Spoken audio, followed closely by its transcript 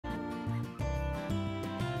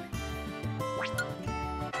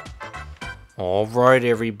Alright,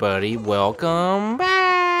 everybody, welcome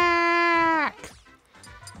back!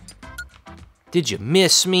 Did you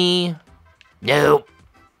miss me? Nope.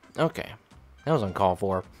 Okay, that was uncalled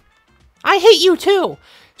for. I hate you too!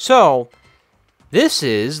 So, this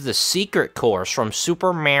is the secret course from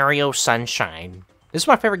Super Mario Sunshine. This is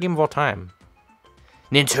my favorite game of all time.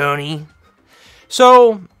 Nintoni.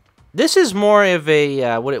 So, this is more of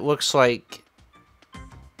a, what it looks like,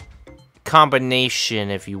 combination,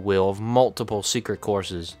 if you will, of multiple secret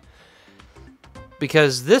courses.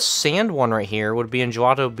 Because this sand one right here would be in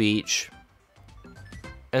Gelato Beach.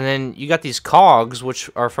 And then you got these cogs, which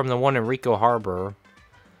are from the one in Rico Harbor.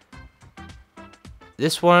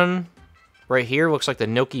 This one right here looks like the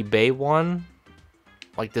Noki Bay one.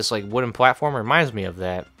 Like this like wooden platform reminds me of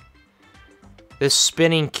that. This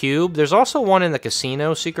spinning cube. There's also one in the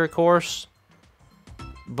casino secret course.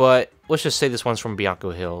 But let's just say this one's from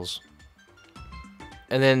Bianco Hills.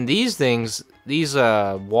 And then these things, these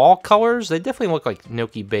wall colors, they definitely look like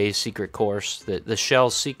Noki Bay's secret course, the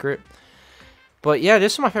shell's secret. But yeah,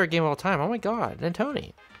 this is my favorite game of all time. Oh my god,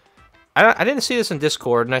 Nintoni. I didn't see this in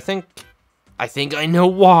Discord, and I think I know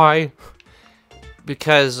why.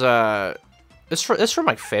 Because it's from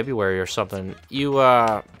like February or something.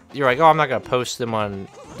 You're like, oh, I'm not gonna post them on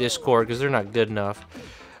Discord because they're not good enough.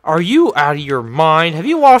 Are you out of your mind? Have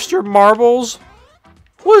you lost your marbles?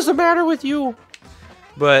 What is the matter with you?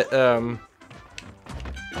 But,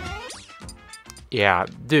 yeah,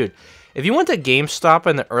 dude, if you went to GameStop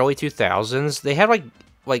in the early 2000s, they had,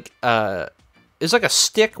 it's like a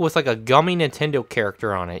stick with, like, a gummy Nintendo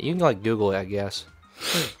character on it. You can, like, Google it, I guess.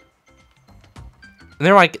 And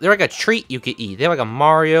they're like a treat you could eat. They have, like, a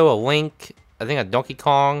Mario, a Link, I think a Donkey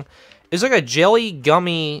Kong. It's like a jelly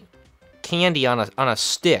gummy candy on a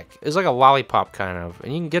stick. It's like a lollipop, kind of.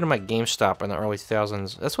 And you can get them at GameStop in the early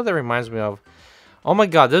 2000s. That's what that reminds me of. Oh my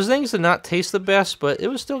god, those things did not taste the best, but it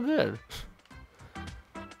was still good.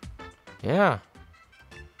 Yeah.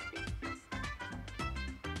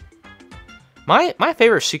 My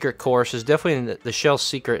favorite secret course is definitely the Shell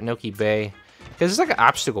Secret Noki Bay. Because it's like an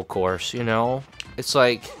obstacle course, you know? It's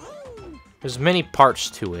like, there's many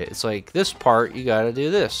parts to it. It's like, this part, you gotta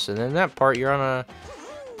do this. And then that part, you're on a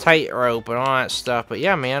tightrope and all that stuff. But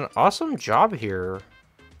yeah, man, awesome job here.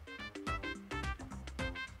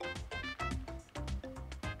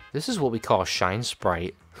 This is what we call a shine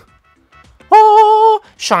sprite. Oh,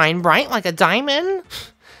 shine bright like a diamond.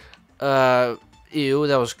 Ew,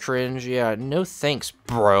 that was cringe. Yeah, no thanks,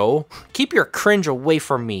 bro. Keep your cringe away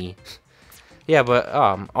from me. Yeah, but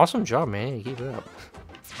awesome job, man. You keep it up.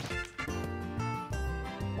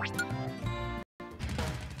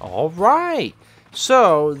 All right.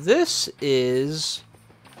 So this is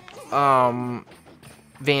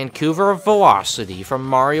Vancouver Velocity from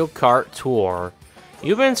Mario Kart Tour.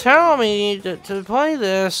 You've been telling me to play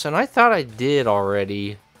this, and I thought I did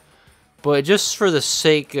already. But just for the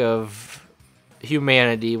sake of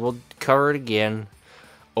humanity, we'll cover it again.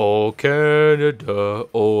 Oh, Canada,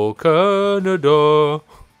 oh, Canada.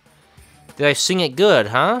 Did I sing it good,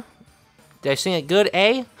 huh? Did I sing it good,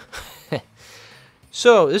 eh?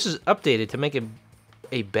 So, this is updated to make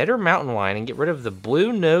a better mountain line and get rid of the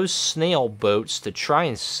blue-nosed snail boats to try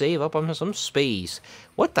and save up on some space.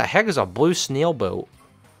 What the heck is a blue snail boat?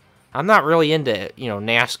 I'm not really into, you know,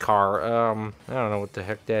 NASCAR. I don't know what the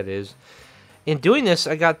heck that is. In doing this,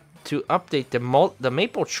 I got to update the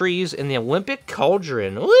maple trees in the Olympic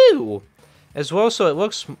Cauldron. Woo! As well, so it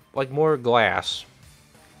looks like more glass.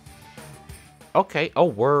 Okay, oh,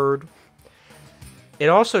 word. It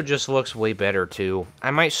also just looks way better, too.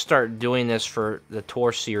 I might start doing this for the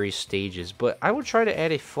tour series stages, but I will try to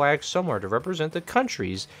add a flag somewhere to represent the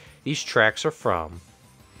countries these tracks are from.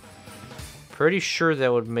 Pretty sure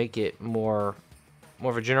that would make it more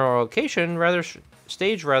of a general location,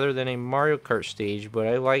 stage rather than a Mario Kart stage, but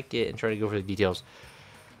I like it and try to go for the details.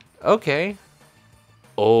 Okay.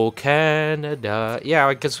 Oh, Canada. Yeah,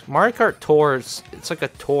 because Mario Kart Tour, it's like a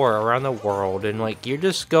tour around the world, and like you're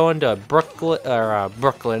just going to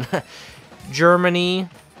Brooklyn, Germany.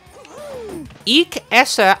 Ich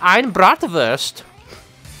esse ein Bratwurst.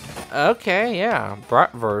 Okay, yeah,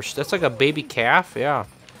 Bratwurst. That's like a baby calf, yeah.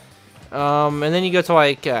 And then you go to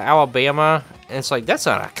like Alabama, and it's like that's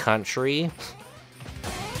not a country.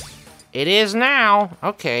 It is now.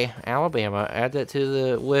 Okay, Alabama. Add that to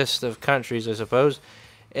the list of countries, I suppose.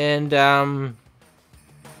 And yeah,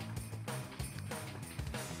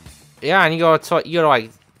 and you go to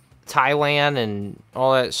like Thailand and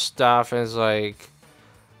all that stuff, and it's like,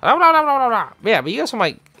 yeah. But you got some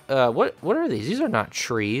like, what are these? These are not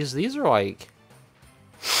trees. These are like,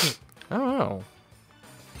 I don't know.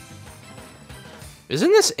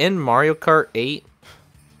 Isn't this in Mario Kart 8?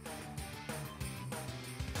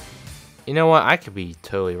 You know what? I could be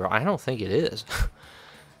totally wrong. I don't think it is.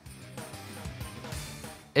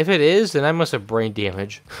 If it is, then I must have brain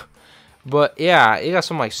damage. But yeah, you got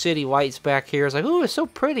some like city lights back here. It's like, oh, it's so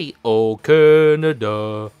pretty. Oh,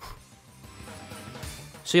 Canada.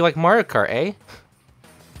 So you like Mario Kart, eh?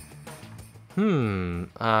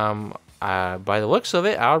 By the looks of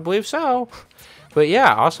it, I would believe so. But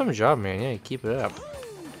yeah, awesome job, man. Yeah, keep it up.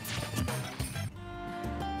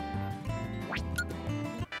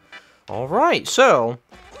 Alright, so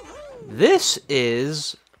this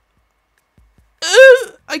is...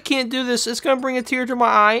 I can't do this. It's going to bring a tear to my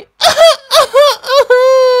eye.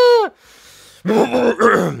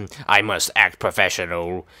 I must act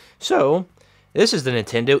professional. So, this is the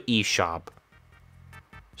Nintendo eShop.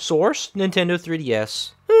 Source, Nintendo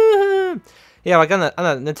 3DS. Yeah, like on the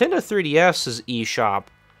Nintendo 3DS's eShop,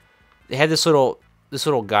 they had this little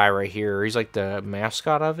guy right here. He's like the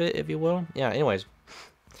mascot of it, if you will. Yeah, anyways.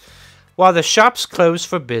 While the shop's closed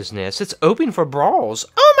for business, it's open for brawls.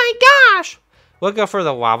 Oh my gosh! Look out for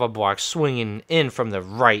the lava block swinging in from the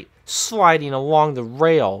right, sliding along the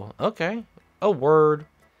rail. Okay, a word.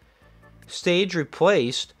 Stage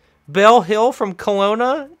replaced. Bell Hill from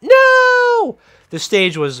Kelowna? No! The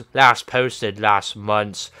stage was last posted last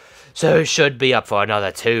month, so it should be up for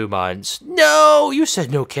another 2 months. No! You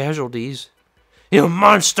said no casualties. You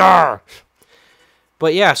monster!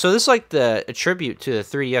 But yeah, so this is like a tribute to the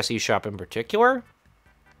 3DS eShop in particular.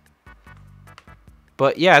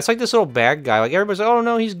 But yeah, it's like this little bad guy. Like everybody's like, oh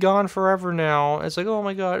no, he's gone forever now. It's like, oh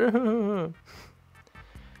my god.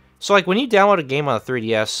 So like when you download a game on the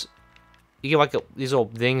 3DS, you get like these little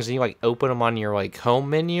things and you like open them on your like home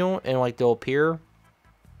menu and like they'll appear.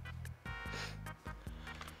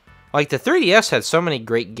 Like the 3DS had so many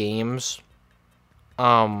great games.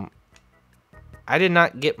 I did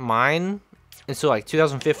not get mine until like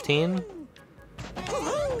 2015.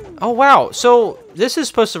 Oh wow, so this is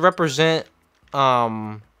supposed to represent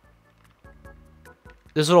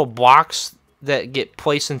these little blocks that get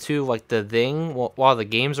placed into like the thing while the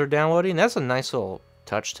games are downloading. That's a nice little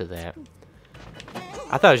touch to that.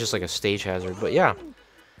 I thought it was just like a stage hazard, but yeah.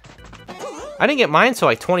 I didn't get mine until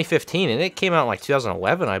like 2015, and it came out in like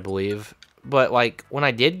 2011, I believe. But like when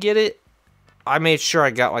I did get it, I made sure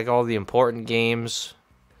I got like all the important games.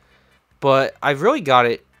 But I really got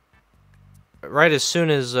it right as soon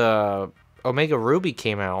as Omega Ruby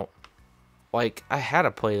came out. Like, I had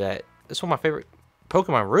to play that. It's one of my favorite...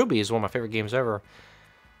 Pokemon Ruby is one of my favorite games ever.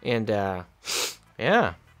 And,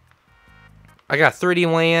 yeah. I got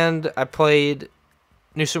 3D Land. I played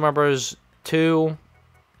New Super Mario Bros. 2,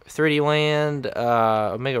 3D Land,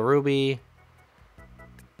 Omega Ruby.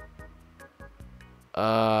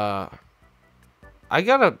 I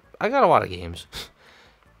got a lot of games.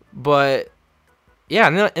 But, yeah,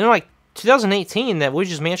 and then like, 2018, that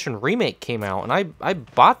Luigi's Mansion remake came out, and I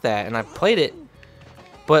bought that, and I played it,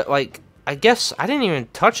 but, like, I guess I didn't even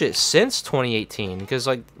touch it since 2018, because,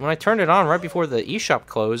 like, when I turned it on right before the eShop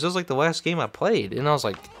closed, it was, like, the last game I played, and I was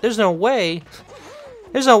like, there's no way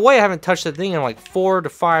I haven't touched that thing in, like, 4 to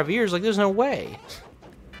 5 years, like, there's no way.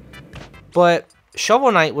 But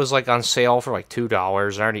Shovel Knight was, like, on sale for, like, $2,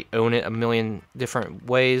 I already own it a million different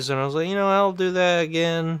ways, and I was like, you know, I'll do that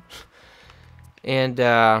again, and,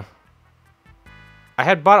 I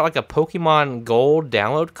had bought like a Pokemon Gold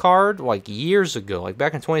download card like years ago, like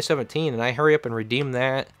back in 2017, and I hurry up and redeem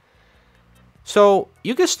that. So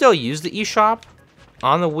you can still use the eShop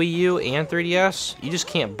on the Wii U and 3DS. You just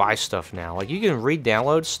can't buy stuff now. Like you can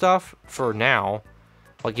re-download stuff for now.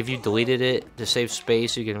 Like if you deleted it to save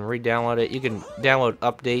space, you can re-download it. You can download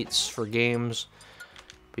updates for games,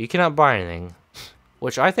 but you cannot buy anything,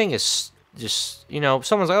 which I think is just, you know,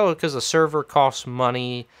 someone's like, oh, because the server costs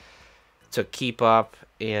money to keep up,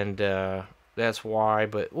 and that's why,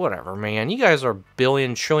 but whatever, man. You guys are a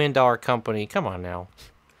billion, trillion-dollar company. Come on now.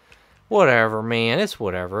 Whatever, man. It's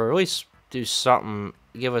whatever. At least do something.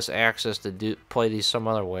 Give us access to play these some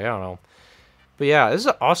other way. I don't know. But yeah, this is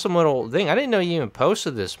an awesome little thing. I didn't know you even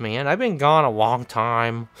posted this, man. I've been gone a long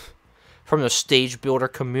time from the stage builder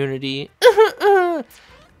community. Yeah,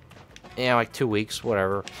 like 2 weeks,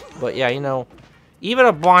 whatever. But yeah, you know, even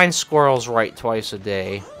a blind squirrel's right twice a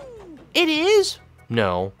day. It is?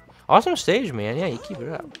 No. Awesome stage, man. Yeah, you keep it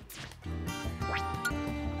up.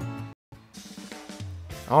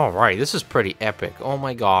 Alright, this is pretty epic. Oh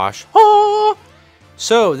my gosh. Ah!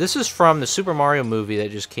 So, this is from the Super Mario movie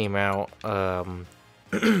that just came out.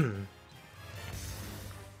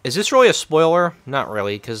 Is this really a spoiler? Not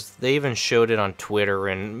really, because they even showed it on Twitter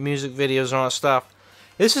and music videos and all that stuff.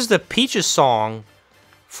 This is the Peaches song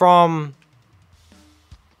from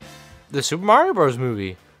the Super Mario Bros.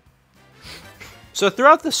 Movie. So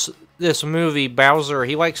throughout this movie, Bowser,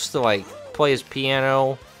 he likes to like play his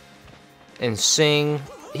piano and sing.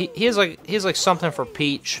 He has like something for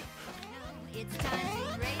Peach.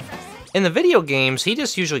 In the video games, he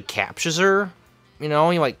just usually captures her. You know,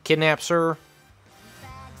 he like kidnaps her.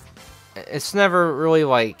 It's never really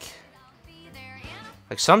like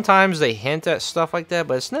sometimes they hint at stuff like that,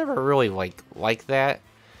 but it's never really like that.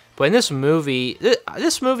 But in this movie,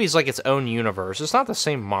 this movie is like its own universe. It's not the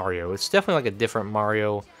same Mario. It's definitely like a different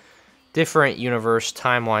Mario, different universe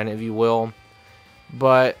timeline, if you will.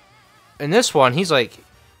 But in this one, he's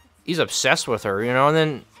obsessed with her, you know. And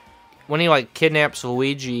then when he like kidnaps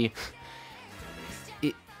Luigi,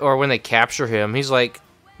 or when they capture him, he's like,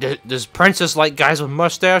 "Does Princess like guys with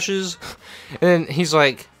mustaches?" And he's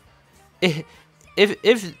like, "If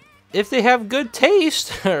they have good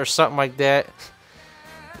taste," or something like that.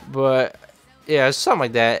 But yeah, it's something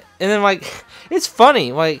like that. And then like, it's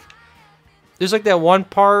funny. Like, there's like that one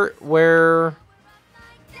part where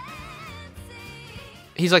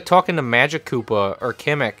he's like talking to Magic Koopa, or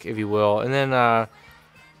Kamek, if you will, and then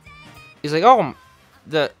he's like, "Oh,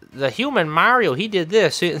 the human Mario, he did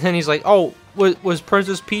this." And then he's like, "Oh, was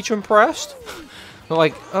Princess Peach impressed?"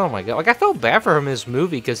 Like, oh my god, like I felt bad for him in this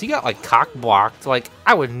movie because he got like cock blocked. Like,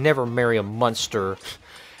 I would never marry a monster.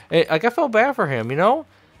 Like, I felt bad for him, you know.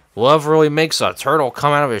 Love really makes a turtle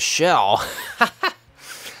come out of his shell.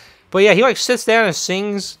 But yeah, he like sits down and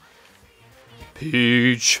sings,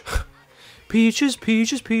 "Peach, peaches,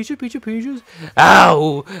 peaches, peaches, peaches, peaches.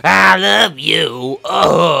 Oh, I love you.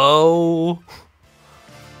 Oh."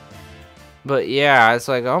 But yeah, it's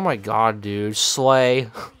like, oh my god, dude, slay.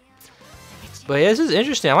 But yeah, this is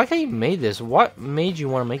interesting. I like how you made this. What made you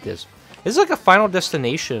want to make this? This is like a Final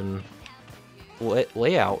Destination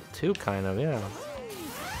layout too, kind of, yeah.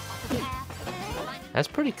 That's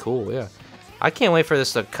pretty cool, yeah. I can't wait for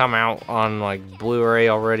this to come out on like Blu-ray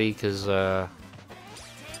already, because I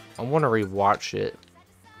want to rewatch it.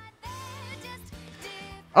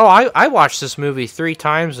 Oh, I watched this movie 3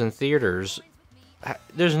 times in theaters.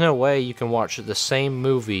 There's no way you can watch the same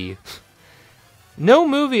movie. No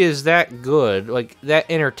movie is that good, like that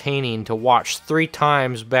entertaining to watch 3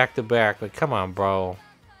 times back to back. Like, come on, bro.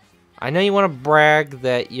 I know you want to brag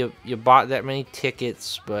that you bought that many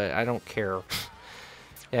tickets, but I don't care.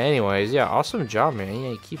 Yeah, anyways, yeah, awesome job, man.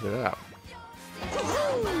 Yeah, keep it up.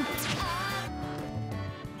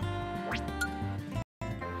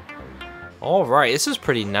 Alright, this is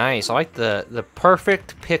pretty nice. I like the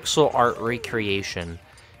perfect pixel art recreation.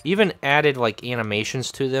 Even added like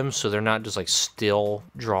animations to them, so they're not just like still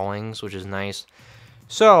drawings, which is nice.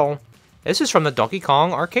 So, this is from the Donkey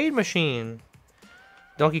Kong arcade machine.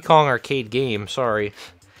 Donkey Kong arcade game, sorry.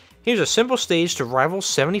 Here's a simple stage to rival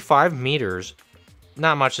 75 meters.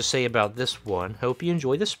 Not much to say about this one. Hope you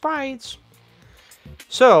enjoy the sprites.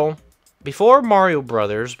 So, before Mario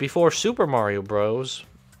Brothers, before Super Mario Bros,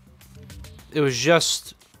 it was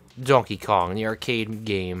just Donkey Kong, the arcade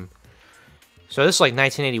game. So this is like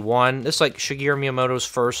 1981. This is like Shigeru Miyamoto's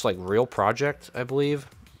first like real project, I believe.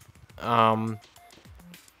 Nintendo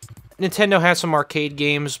had some arcade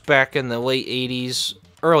games back in the late 80s,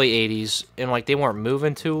 early 80s, and like they weren't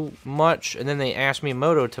moving too much, and then they asked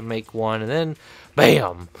Miyamoto to make one, and then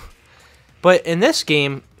bam. But in this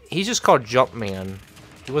game, he's just called Jumpman.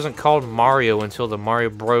 He wasn't called Mario until the Mario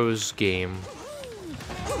Bros game.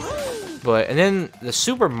 And then the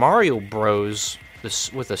Super Mario Bros,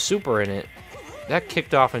 with a super in it, that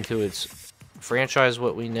kicked off into its franchise,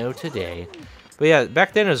 what we know today. But yeah,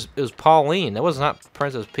 back then it was Pauline. That was not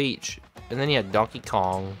Princess Peach. And then you had Donkey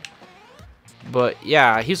Kong. But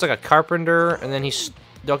yeah, he's like a carpenter, and then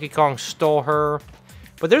Donkey Kong stole her.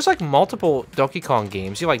 But there's like multiple Donkey Kong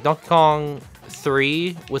games. You like Donkey Kong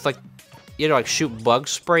 3 with like, you know, like shoot bug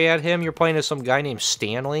spray at him. You're playing as some guy named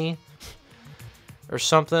Stanley or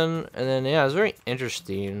something. And then yeah, it's very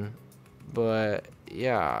interesting. But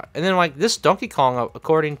yeah, and then like this Donkey Kong,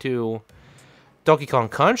 according to Donkey Kong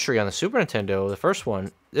Country on the Super Nintendo, the first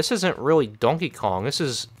one, this isn't really Donkey Kong. This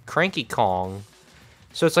is Cranky Kong.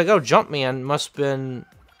 So it's like, oh, Jumpman must have been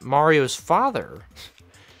Mario's father.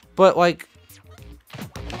 But like,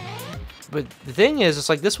 but the thing is, it's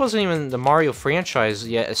like this wasn't even the Mario franchise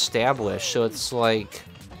yet established. So it's like,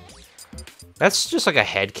 that's just like a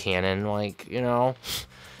headcanon, like, you know.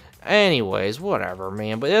 Anyways, whatever,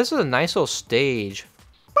 man. But this is a nice little stage.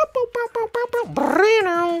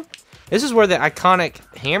 This is where the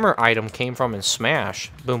iconic hammer item came from in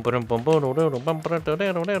Smash. Boom, boom, boom,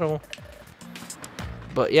 boom.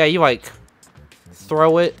 But yeah, you like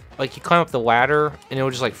throw it, like you climb up the ladder, and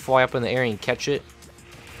it'll just like fly up in the air and you catch it.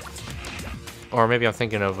 Or maybe I'm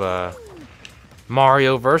thinking of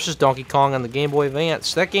Mario versus Donkey Kong on the Game Boy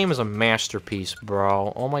Advance. That game is a masterpiece,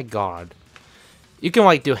 bro. Oh my god. You can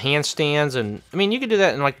like do handstands and I mean you can do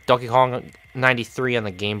that in like Donkey Kong 93 on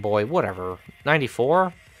the Game Boy, whatever.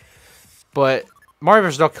 94? But Mario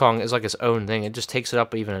vs. Donkey Kong is like its own thing. It just takes it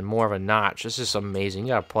up even more of a notch. It's just amazing. You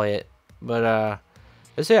gotta play it. But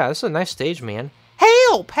this is a nice stage, man.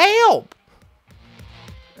 Help! Help!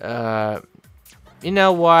 You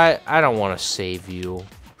know what? I don't want to save you.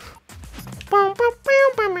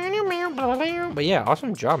 But yeah,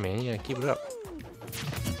 awesome job, man. Yeah, keep it up.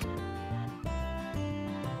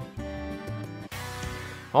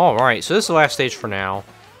 Alright, so this is the last stage for now.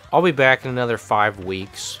 I'll be back in another 5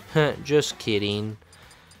 weeks. Just kidding.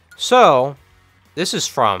 So, this is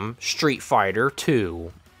from Street Fighter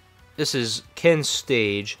 2. This is Ken's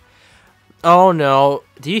stage. Oh no,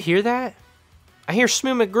 do you hear that? I hear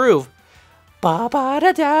Smooth McGroove. Ba ba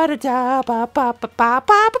da da da da ba ba ba ba ba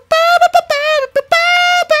ba ba.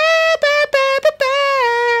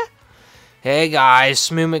 Hey guys,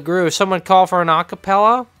 Smooth McGroove. Someone call for an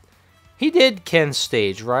acapella? He did Ken's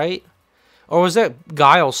stage, right? Or was that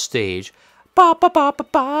Guile's stage? Ba ba ba ba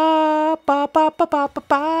ba ba ba ba ba ba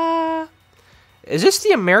ba. Is this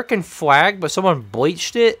the American flag, but someone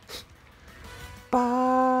bleached it?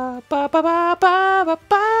 Ba ba ba ba ba ba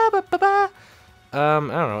ba ba ba. I don't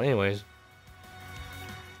know. Anyways,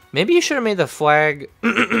 maybe you should have made the flag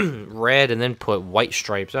red and then put white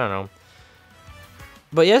stripes. I don't know.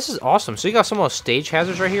 But yeah, this is awesome. So you got some of those stage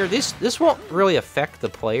hazards right here. This won't really affect the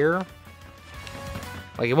player.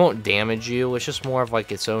 Like it won't damage you. It's just more of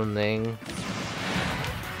like its own thing.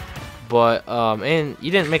 But and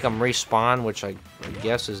you didn't make them respawn, which I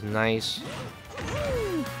guess is nice.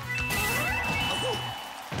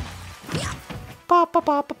 Ba ba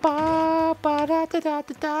ba ba ba ba da da da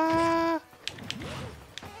da da.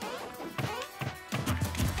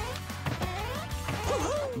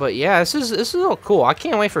 But yeah, this is a little cool. I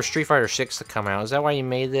can't wait for Street Fighter 6 to come out. Is that why you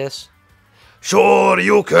made this? Sure,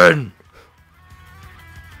 you can.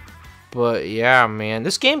 But yeah, man,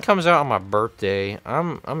 this game comes out on my birthday.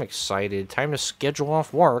 I'm excited. Time to schedule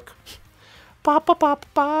off work. Ba ba ba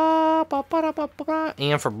ba ba ba ba ba.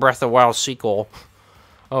 And for Breath of the Wild sequel.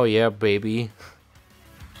 Oh yeah, baby.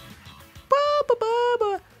 Ba ba ba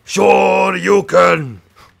ba. Sure, you can.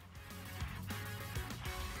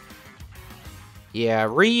 Yeah,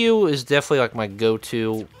 Ryu is definitely like my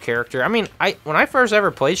go-to character. I mean, when I first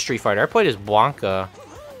ever played Street Fighter, I played as Blanca.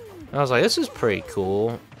 I was like, this is pretty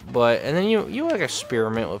cool. But and then you like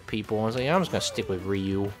experiment with people and I was like, yeah, I'm just gonna stick with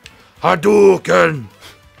Ryu. Hadouken!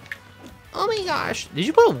 Oh my gosh. Did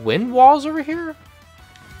you put wind walls over here?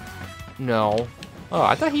 No. Oh,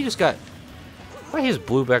 I thought he just got I thought he just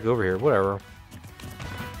blew back over here. Whatever.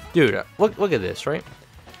 Dude, look at this, right?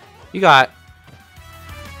 You got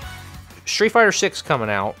Street Fighter 6 coming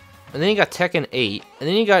out, and then you got Tekken 8, and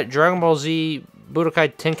then you got Dragon Ball Z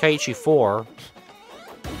Budokai Tenkaichi 4,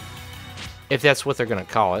 if that's what they're gonna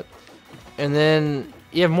call it, and then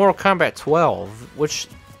you have Mortal Kombat 12, which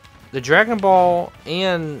the Dragon Ball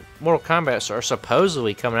and Mortal Kombat are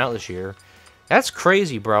supposedly coming out this year. That's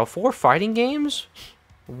crazy, bro. 4 fighting games?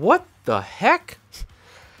 What the heck?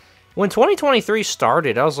 When 2023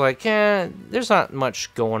 started, I was like, there's not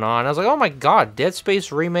much going on. I was like, oh my god, Dead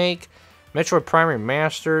Space remake, Metroid Prime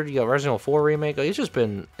Remastered, you got Resident Evil 4 remake. Like, it's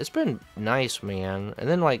been nice, man. And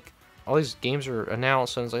then like all these games are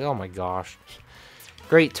announced, and it's like, oh my gosh,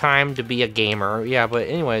 great time to be a gamer. Yeah, but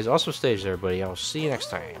anyways, awesome stage, everybody. I'll see you next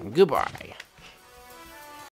time. Goodbye.